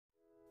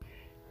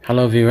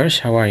Hello viewers,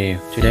 how are you?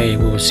 Today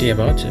we will see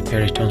about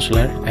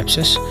peritonsillar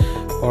abscess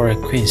or a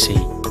quinsy.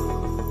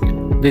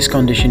 This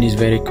condition is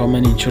very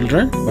common in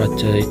children, but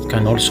it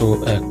can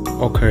also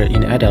occur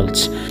in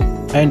adults.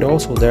 And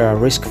also there are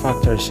risk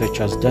factors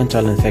such as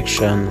dental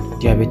infection,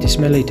 diabetes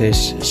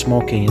mellitus,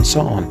 smoking and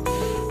so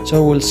on.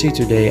 So we'll see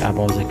today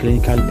about the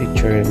clinical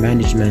picture,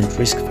 management,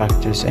 risk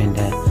factors and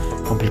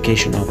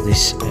complication of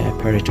this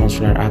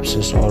peritonsillar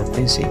abscess or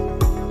quinsy.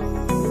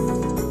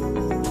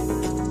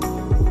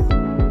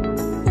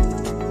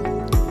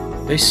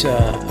 This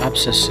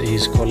abscess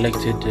is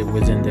collected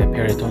within the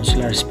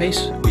peritonsillar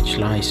space, which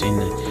lies in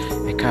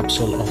a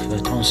capsule of the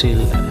tonsil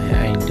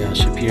and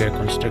superior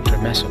constrictor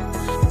muscle,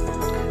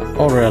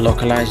 or a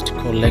localized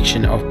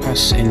collection of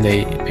pus in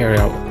the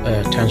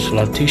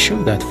peritonsillar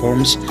tissue that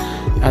forms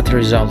as a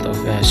result of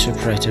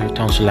suppurative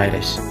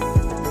tonsillitis.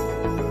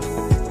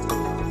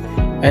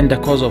 And the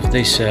cause of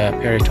this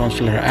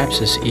peritonsillar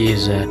abscess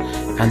is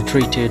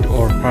untreated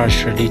or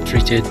partially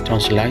treated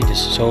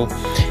tonsillitis. So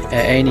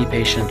any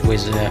patient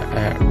with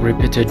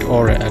repeated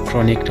or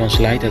chronic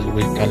tonsillitis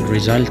can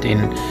result in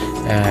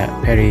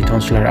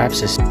peritonsillar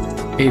abscess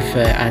if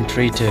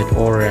untreated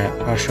or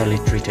partially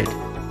treated.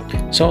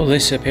 So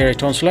this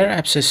peritonsillar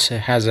abscess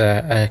has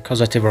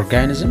causative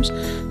organisms,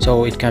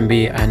 so it can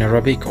be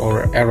anaerobic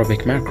or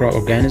aerobic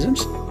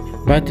microorganisms.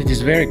 But it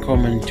is very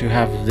common to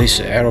have these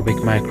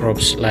aerobic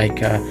microbes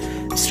like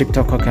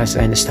Streptococcus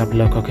and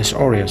Staphylococcus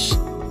aureus.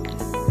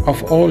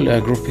 Of all,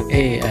 group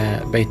A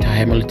beta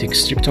hemolytic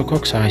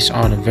streptococci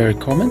are very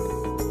common.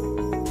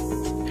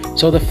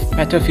 So the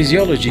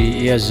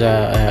pathophysiology is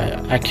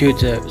acute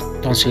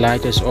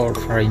tonsillitis or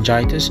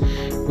pharyngitis,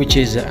 which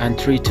is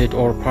untreated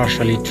or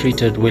partially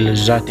treated, will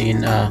result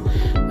in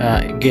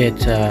get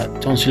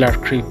tonsillar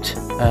crypt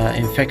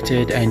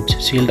infected and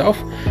sealed off.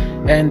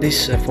 And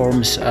this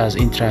forms as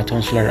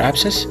intratonsillar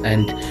abscess,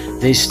 and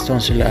this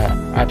tonsillar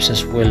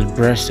abscess will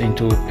burst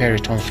into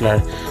peritonsillar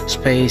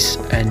space,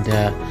 and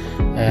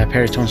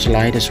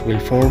peritonsillitis will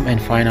form, and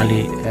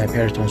finally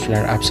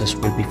peritonsillar abscess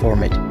will be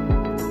formed.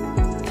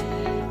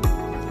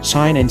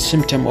 Sign and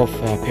symptom of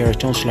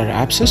peritonsillar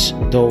abscess,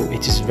 though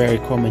it is very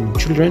common in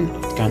children,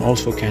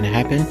 it can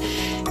happen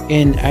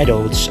in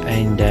adults,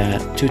 and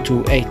 2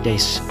 to 8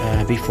 days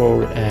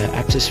before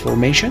abscess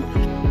formation.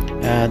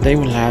 They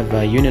will have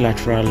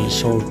unilateral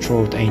sore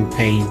throat and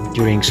pain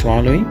during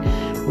swallowing,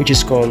 which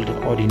is called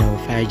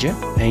odynophagia,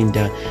 and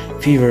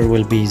fever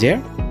will be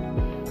there.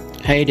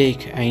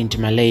 Headache and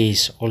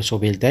malaise also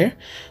will be there.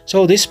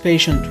 So this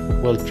patient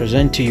will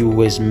present to you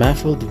with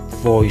muffled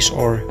voice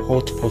or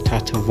hot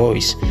potato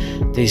voice.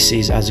 This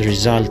is as a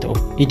result of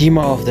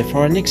edema of the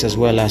pharynx as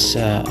well as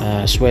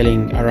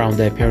swelling around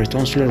the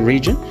peritonsillar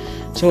region.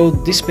 So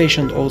this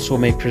patient also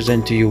may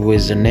present to you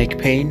with a neck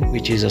pain,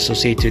 which is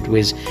associated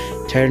with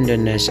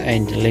tenderness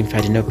and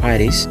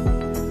lymphadenopathies.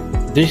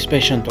 This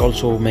patient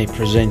also may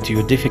present to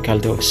you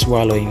difficulty of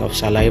swallowing of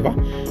saliva,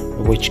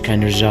 which can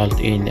result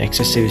in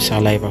excessive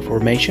saliva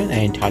formation,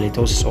 and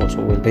halitosis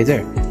also will be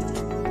there.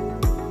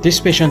 This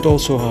patient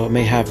also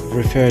may have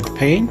referred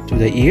pain to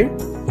the ear.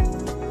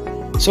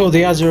 So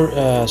the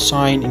other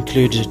sign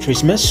includes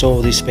trismus.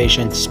 So this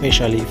patient,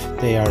 especially if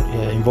they are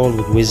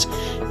involved with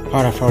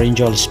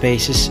parapharyngeal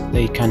spaces,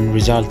 they can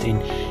result in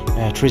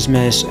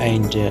trismus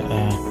and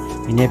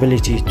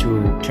inability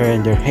to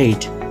turn their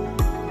head.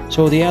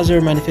 So the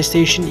other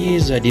manifestation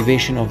is a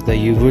deviation of the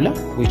uvula,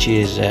 which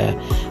is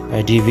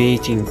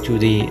deviating to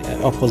the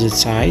opposite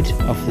side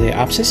of the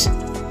abscess,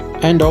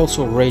 and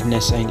also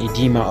redness and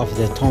edema of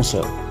the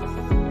tonsil.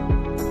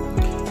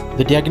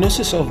 The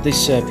diagnosis of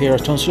this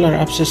peritonsillar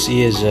abscess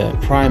is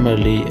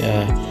primarily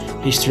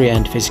history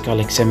and physical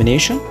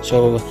examination.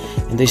 So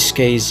in this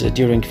case,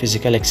 during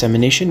physical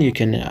examination, you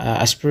can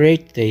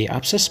aspirate the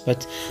abscess,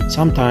 but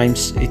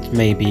sometimes it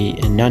may be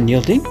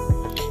non-yielding.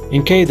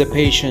 In case the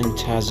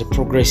patient has a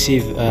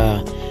progressive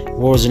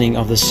worsening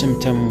of the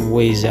symptom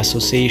with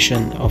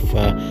association of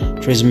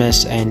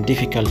trismus and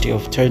difficulty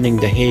of turning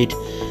the head,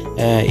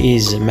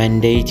 is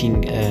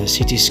mandating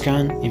CT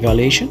scan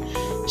evaluation.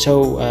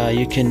 So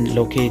you can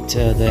locate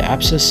the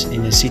abscess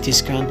in a CT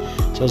scan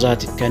so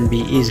that it can be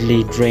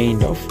easily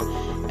drained off,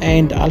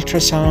 and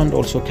ultrasound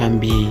also can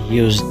be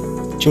used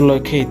to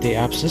locate the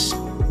abscess.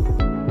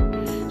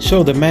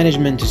 So the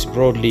management is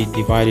broadly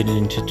divided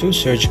into two: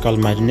 surgical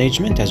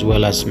management as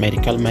well as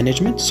medical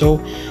management. So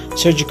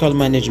surgical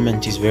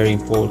management is very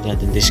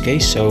important in this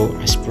case. So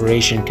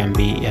aspiration can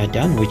be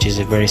done, which is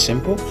very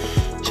simple.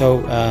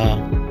 So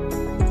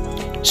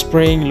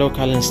spraying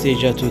local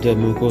anesthesia to the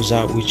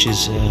mucosa which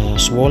is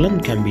swollen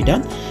can be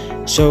done.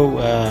 So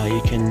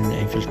you can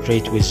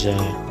infiltrate with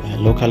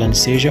local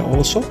anesthesia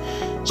also,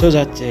 so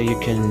that you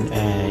can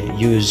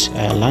use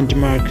a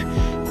landmark,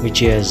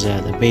 which is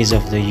the base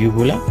of the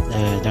uvula,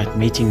 that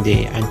meeting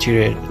the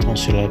anterior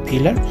tonsillar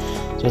pillar.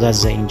 So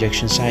that's the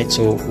injection site.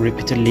 So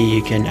repeatedly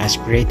you can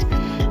aspirate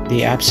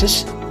the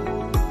abscess.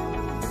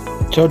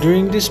 So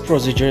during this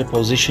procedure,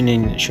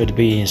 positioning should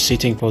be in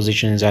sitting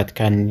positions that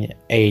can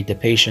aid the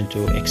patient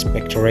to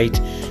expectorate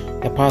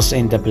the pus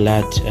in the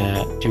blood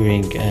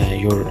during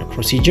your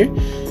procedure.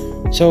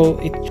 So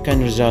it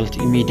can result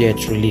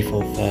immediate relief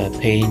of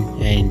pain,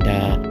 and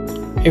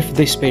if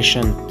this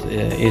patient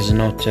is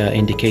not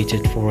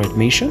indicated for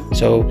admission,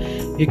 so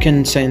you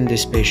can send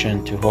this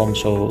patient to home.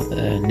 So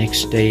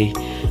next day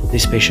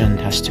this patient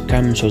has to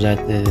come, so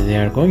that they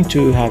are going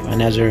to have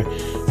another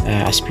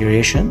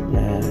aspiration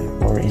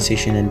or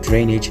incision and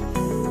drainage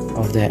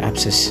of the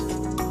abscess.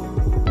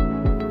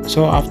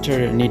 So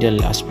after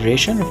needle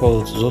aspiration,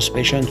 for those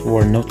patients who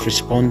are not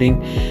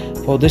responding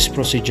for this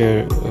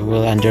procedure,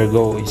 will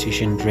undergo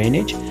incision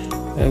drainage,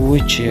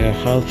 which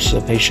helps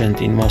the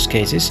patient in most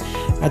cases.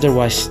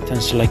 Otherwise,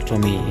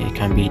 tonsillectomy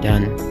can be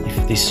done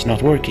if this is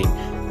not working.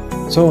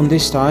 So on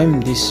this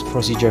time, this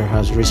procedure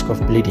has risk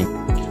of bleeding.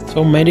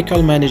 So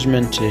medical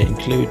management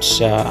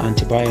includes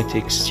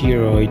antibiotics,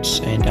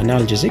 steroids, and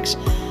analgesics.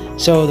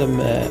 So the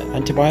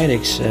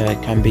antibiotics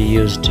can be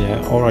used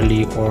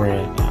orally or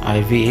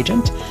IV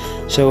agent.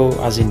 So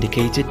as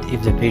indicated,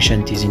 if the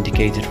patient is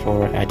indicated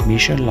for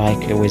admission,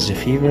 like with the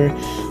fever,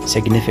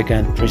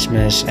 significant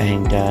trismus,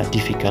 and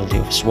difficulty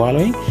of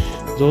swallowing,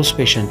 those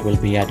patients will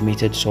be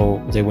admitted,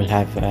 so they will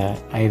have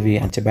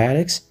IV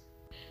antibiotics.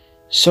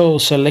 So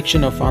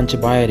selection of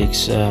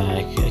antibiotics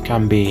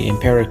can be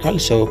empirical,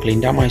 so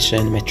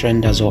clindamycin,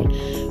 metronidazole,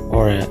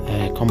 or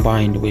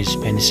combined with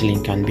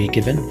penicillin can be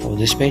given for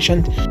this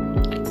patient.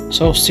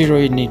 So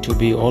steroid need to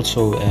be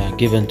also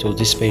given to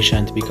this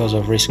patient because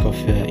of risk of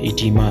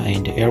edema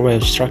and airway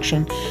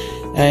obstruction,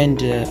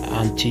 and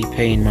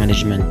anti-pain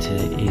management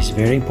is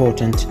very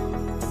important.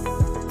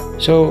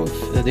 So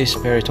if this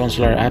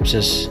peritonsillar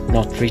abscess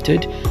not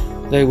treated,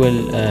 they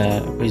will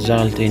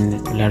result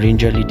in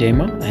laryngeal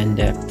edema and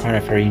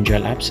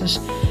parapharyngeal abscess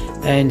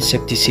and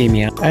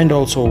septicemia, and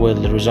also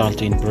will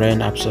result in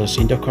brain abscess,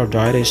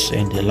 endocarditis,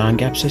 and lung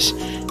abscess,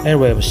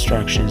 airway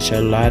obstruction,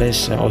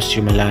 cellulitis,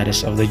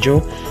 osteomyelitis of the jaw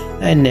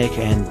and neck,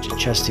 and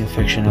chest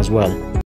infection as well.